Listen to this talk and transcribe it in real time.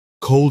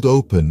cold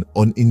open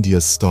on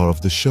India's star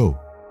of the show,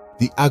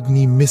 the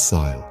Agni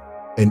Missile,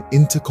 an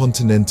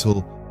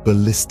intercontinental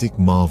ballistic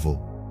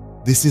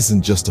marvel. This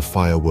isn't just a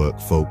firework,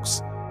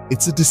 folks.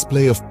 It's a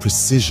display of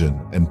precision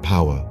and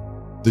power.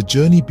 The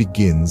journey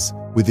begins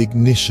with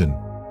ignition.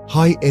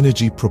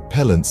 High-energy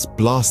propellants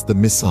blast the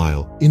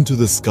missile into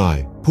the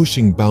sky,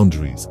 pushing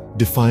boundaries,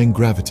 defying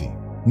gravity.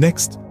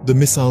 Next, the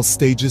missile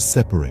stages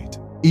separate.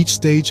 Each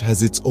stage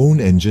has its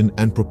own engine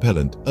and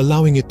propellant,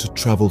 allowing it to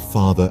travel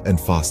farther and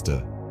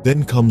faster.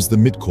 Then comes the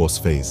mid-course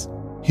phase.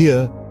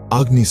 Here,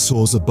 Agni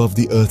soars above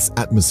the Earth's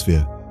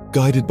atmosphere,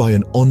 guided by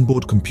an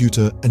onboard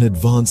computer and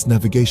advanced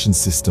navigation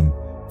system.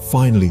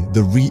 Finally,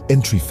 the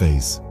re-entry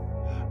phase.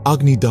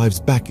 Agni dives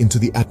back into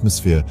the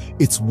atmosphere,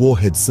 its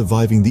warhead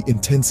surviving the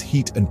intense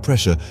heat and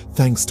pressure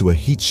thanks to a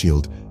heat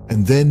shield,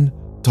 and then,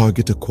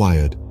 target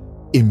acquired,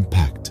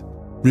 impact.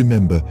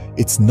 Remember,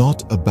 it's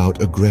not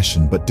about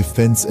aggression but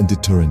defense and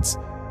deterrence.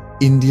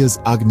 India's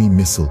Agni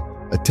Missile,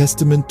 a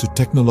testament to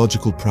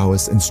technological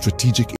prowess and strategic